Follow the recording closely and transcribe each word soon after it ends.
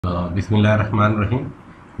Bismillah Rahman Rahim.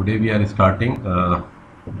 Today we are starting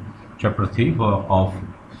chapter 3 of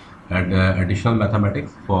additional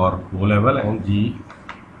mathematics for O level and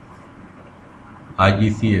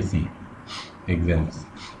IGCSE exams.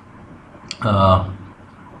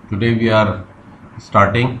 Today we are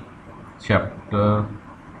starting chapter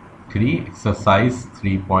 3, exercise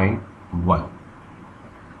 3.1.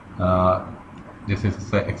 This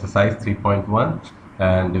is exercise 3.1.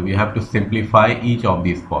 And we have to simplify each of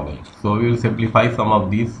these following. So we will simplify some of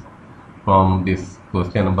these from this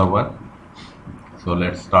question number 1. So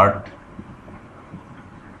let's start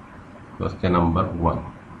question number 1.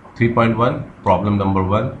 3.1, problem number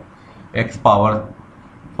 1, x power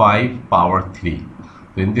 5 power 3.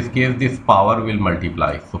 So in this case this power will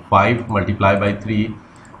multiply. So 5 multiplied by 3,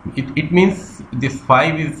 it means this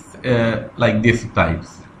 5 is like this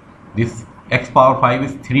times. This x power 5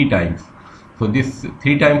 is 3 times. So this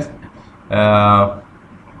 3 times 5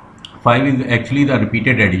 is actually the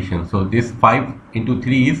repeated addition. So this 5 into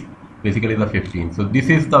 3 is basically the 15. So this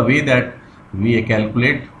is the way that we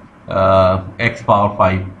calculate x power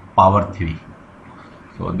 5 power 3.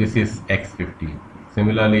 So this is x15.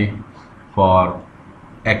 Similarly for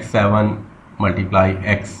x7 multiply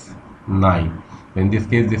x9. In this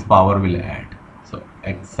case this power will add. So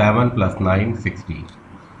x7 plus 9, 16.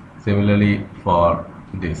 Similarly for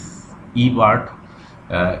this E part,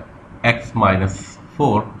 x minus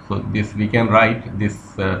 4. So this we can write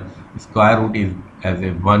this square root is as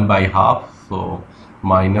a 1 by half. So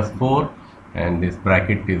minus 4, and this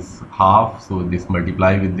bracket is half. So this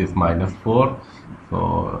multiply with this minus 4.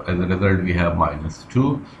 So as a result we have minus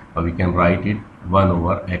 2. Or we can write it 1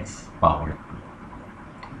 over x power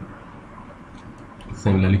 2.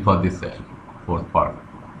 Similarly for this fourth part,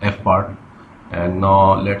 F part. And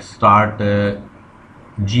now let's start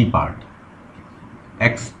G part.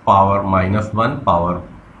 X power minus 1 power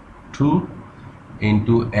 2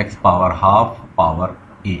 into x power half power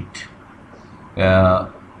 8.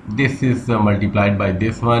 This is multiplied by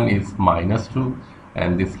this one is minus 2,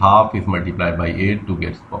 and this half is multiplied by 8 to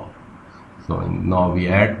get power. So now we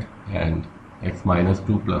add, and x minus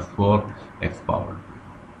 2 plus 4 x power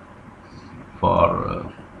 2.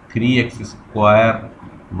 For 3x square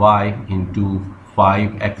y into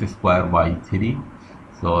 5x square y 3.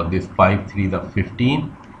 So this 5 3 the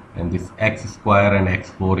 15, and this x square and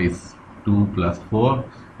x4 is 2 plus 4,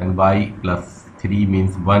 and y plus 3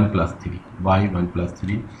 means 1 plus 3, y 1 plus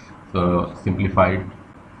 3. So simplified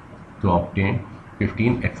to obtain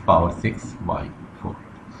 15 x power 6 y 4.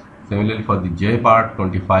 Similarly for the j part,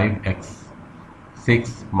 25 x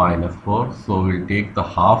 6 minus 4. So we'll take the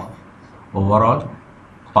half overall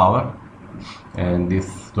power, and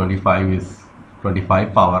this 25 is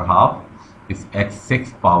 25 power half is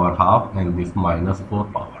x6 power half, and this minus 4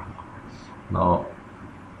 power half. Now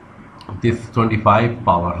this 25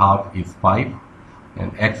 power half is 5,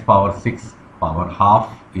 and x power 6 power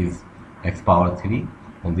half is x power 3,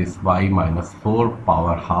 and this y minus 4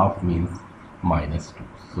 power half means minus 2.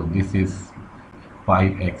 So this is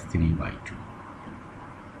 5x3 by 2.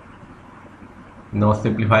 Now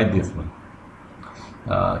simplify this one.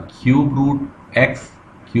 Cube root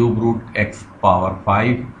x power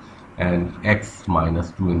 5 and x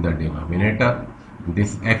minus 2 in the denominator.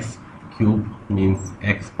 This x cube means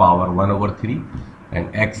x power 1 over 3,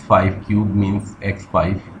 and x5 cube means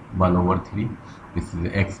x5 1 over 3. This is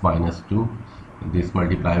x minus 2. This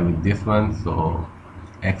multiply with this one, so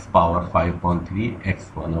x power 5 upon 3, x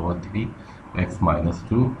 1 over 3, x minus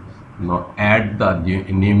 2. Now add the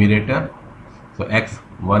numerator. So x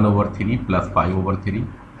 1 over 3 plus 5 over 3,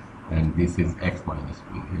 and this is x minus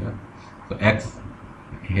 2 here. So x,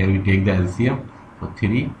 here we take the LCM. So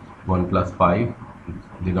 3, 1 plus 5,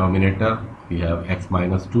 denominator we have x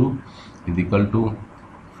minus 2 is equal to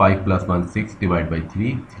 5 plus 1 6 divided by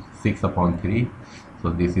 3, 6 upon 3. So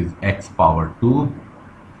this is x power 2,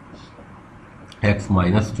 x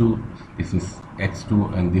minus 2, this is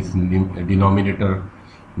x2, and this denominator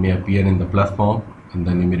may appear in the plus form in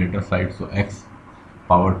the numerator side. So x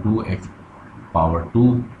power 2, x power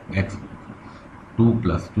 2, x 2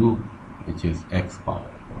 plus 2, which is x power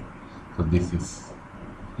 4. So this is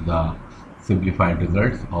the simplified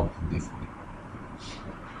results of this one.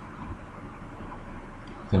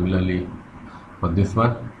 Similarly for this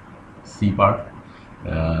one, C part,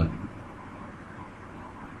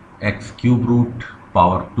 x cube root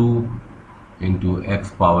power 2 into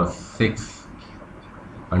x power 6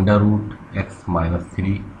 under root x minus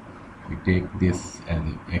 3. We take this as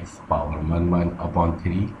x power 1 upon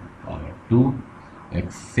 3 power 2,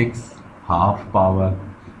 x6 half power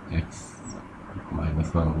x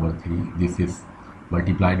minus 1 over 3. This is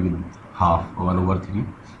multiplied with half 1 over 3.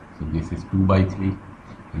 So this is 2 by 3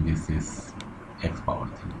 and this is x power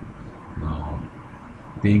 3. Now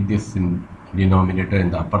take this in denominator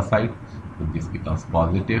in the upper side, so this becomes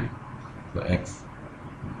positive. So x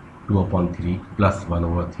 2 upon 3 plus 1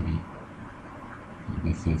 over 3. So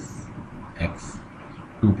this is x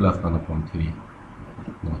 2 plus 1 upon 3.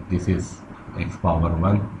 Now this is x power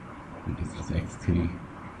 1 and this is x3.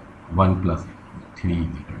 1 plus 3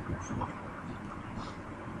 is equal to 4.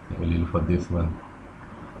 Similarly for this one,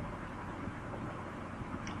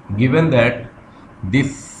 given that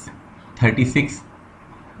this 36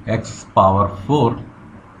 x power 4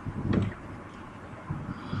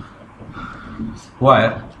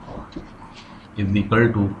 square is equal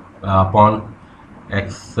to upon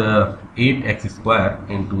x 8x square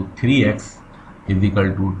into 3x is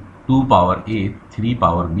equal to 2 power a 3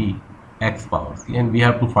 power b x power c, and we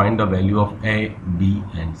have to find the value of a, b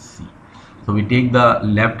and c. So we take the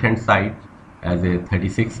left hand side as a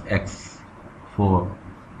 36x4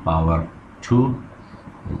 power 2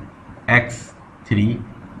 x3,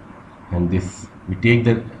 and this we take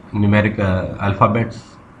the numeric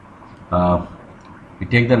alphabets, we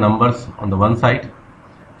take the numbers on the one side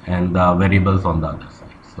and the variables on the other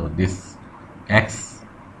side. So this x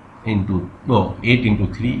into 8 into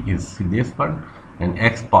 3 is this one, and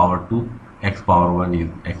x power 2 x power 1 is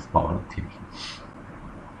x power 3.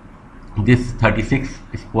 This 36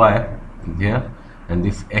 square is here, and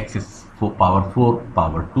this x is power 4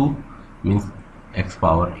 power 2 means x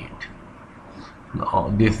power 8. Now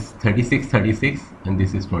this 36 and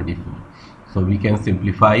this is 24, so we can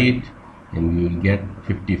simplify it and we will get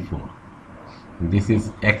 54. This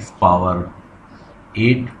is x power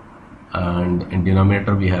 8 and in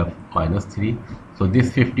denominator we have minus 3, so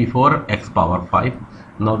this 54 x power 5.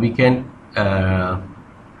 Now we can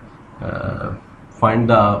find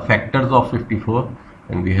the factors of 54,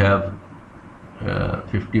 and we have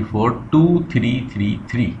 54 2 3 3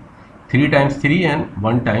 3 3 times 3 and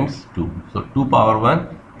 1 times 2, so 2 power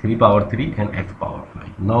 1 3 power 3 and x power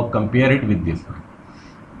 5. Now compare it with this one.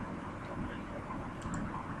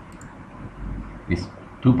 This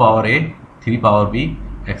 2 power a 3 power b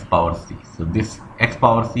x power c, so this x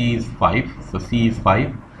power c is 5, so c is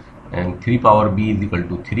 5, and 3 power b is equal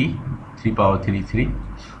to 3 power 3 3,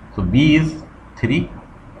 so b is 3,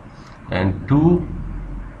 and 2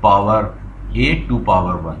 power a 2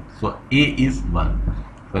 power 1, so a is 1.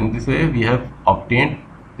 So in this way we have obtained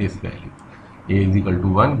this value. A is equal to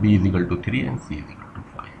 1, b is equal to 3 and c is equal to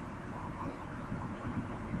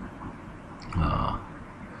 5.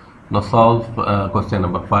 Now solve question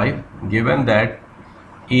number 5. Given that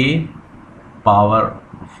a power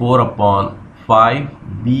 4 upon 5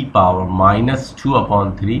 b power minus 2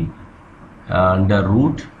 upon 3 under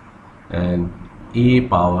root, and a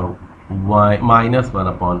power y minus 1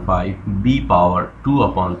 upon 5 b power 2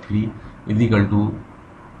 upon 3 is equal to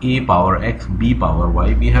a power x b power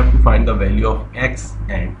y, we have to find the value of x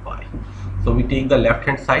and y. So we take the left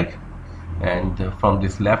hand side, and from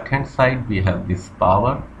this left hand side we have this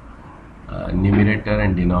power, numerator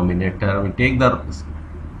and denominator. We take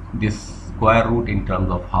this square root in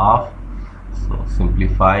terms of half, so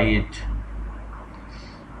simplify it.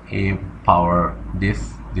 A power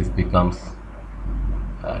this becomes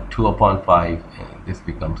 2 upon 5, and this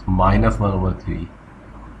becomes minus 1 over 3.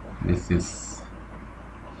 This is,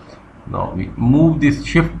 now we move this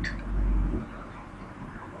shift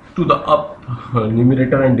to the up,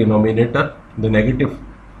 numerator and denominator. The negative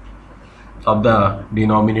of the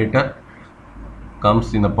denominator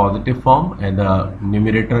comes in a positive form, and the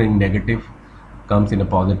numerator in negative comes in a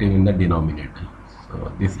positive in the denominator.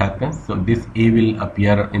 So this happens, so this a will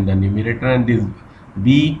appear in the numerator and this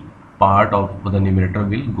b part of the numerator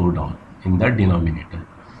will go down in the denominator.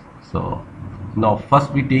 So now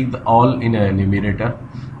first we take the all in a numerator,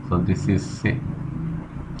 so this is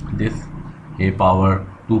this a power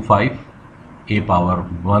 2 5, a power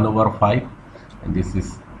 1 over 5, and this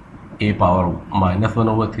is a power minus 1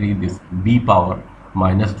 over 3, this b power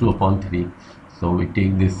minus 2 upon 3. So we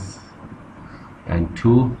take this and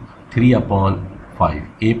 2 3 upon 5,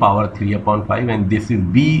 a power 3 upon 5, and this is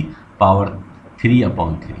b power 3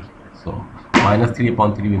 upon 3. So minus 3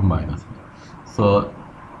 upon 3 is minus 1.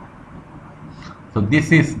 So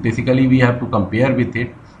this is basically we have to compare with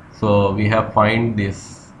it. So we have find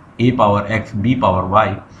this a power x b power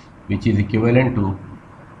y, which is equivalent to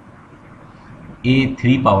a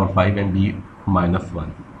 3 power 5 and b minus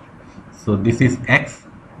 1. So this is x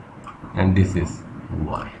and this is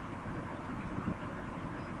y.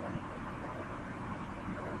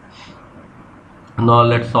 Now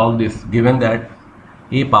let's solve this. Given that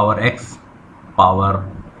a power x power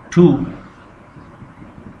 2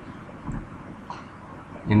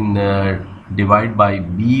 in divide by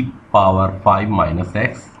b power 5 minus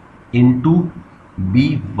x into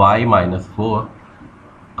by minus 4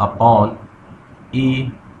 upon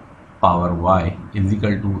a power y is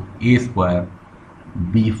equal to a square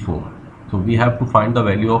b4. So we have to find the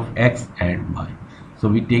value of x and y. So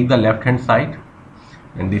we take the left hand side,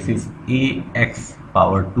 and this is ax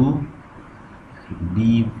power 2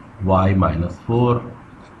 by minus 4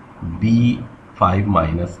 b5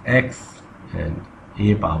 minus x and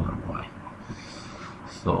a power y.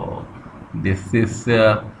 So this is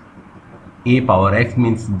a power x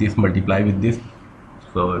means this multiply with this,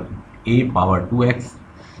 so a power 2x,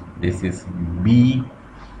 this is b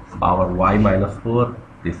power y minus 4,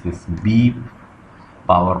 this is b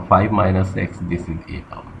power 5 minus x, this is a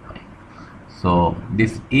power y. So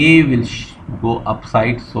this a will go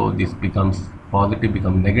upside, so this becomes positive,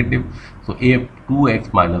 become negative, so a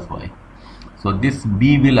 2x minus y. So this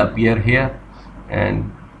b will appear here,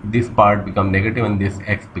 and this part become negative, and this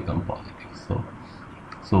x become positive.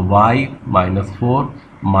 So y minus 4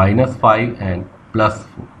 minus 5 and plus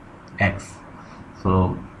 4 x.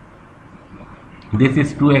 So this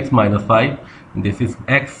is 2x minus 5, this is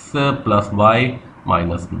x plus y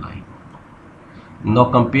minus 9. Now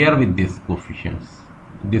compare with these coefficients,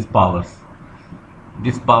 these powers.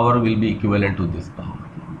 This power will be equivalent to this power.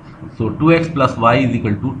 So 2x plus y is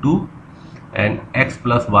equal to 2 and x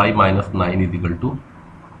plus y minus 9 is equal to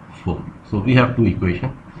 4. So we have two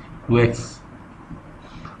equations. 2x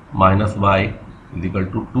minus y is equal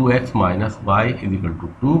to 2x minus y is equal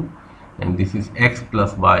to 2, and this is x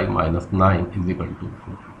plus y minus 9 is equal to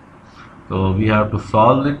 4. So we have to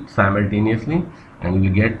solve it simultaneously, and we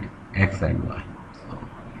get x and y. So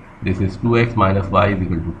this is 2x minus y is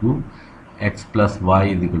equal to 2, x plus y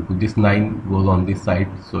is equal to, this 9 goes on this side,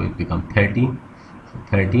 so it becomes 13. So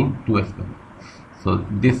 13, 2x. So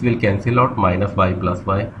this will cancel out, minus y plus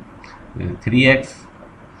y, 3x,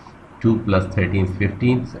 2 plus 13 is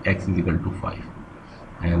 15, so x is equal to 5.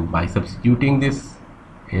 And by substituting this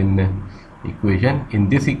in equation, in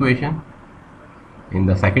this equation, in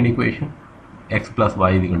the second equation, x plus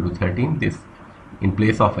y is equal to 13, this in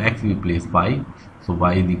place of x we place 5, so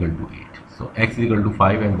y is equal to 8. So x is equal to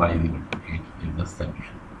 5 and y is equal to 8 is the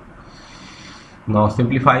solution. Now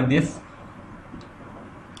simplify this.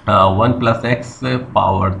 1 plus x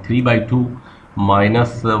power 3 by 2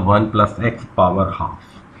 minus 1 plus x power half.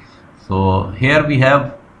 So here we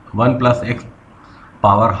have 1 plus x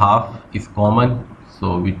power half is common,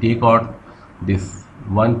 so we take out this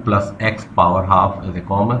 1 plus x power half as a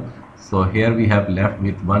common. So here we have left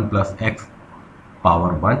with 1 plus x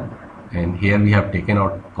power 1, and here we have taken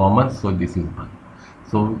out common, so this is 1.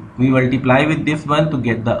 So we multiply with this one to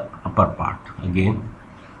get the upper part again.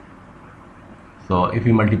 So if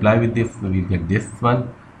we multiply with this, we get this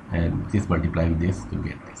one, and this multiply with this to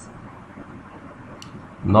get this.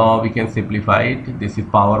 Now we can simplify it. This is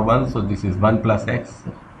power 1, so this is 1 plus x,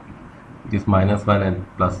 this minus 1 and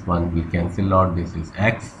plus 1 will cancel out, this is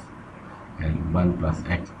x, and 1 plus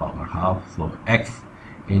x power half, so x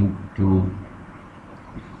into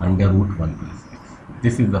under root 1 plus x.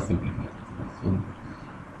 This is the simplified. So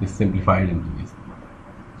this simplified into this.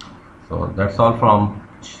 So that's all from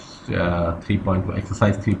 3.1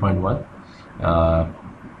 exercise 3.1.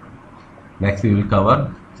 Next we will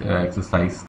cover exercise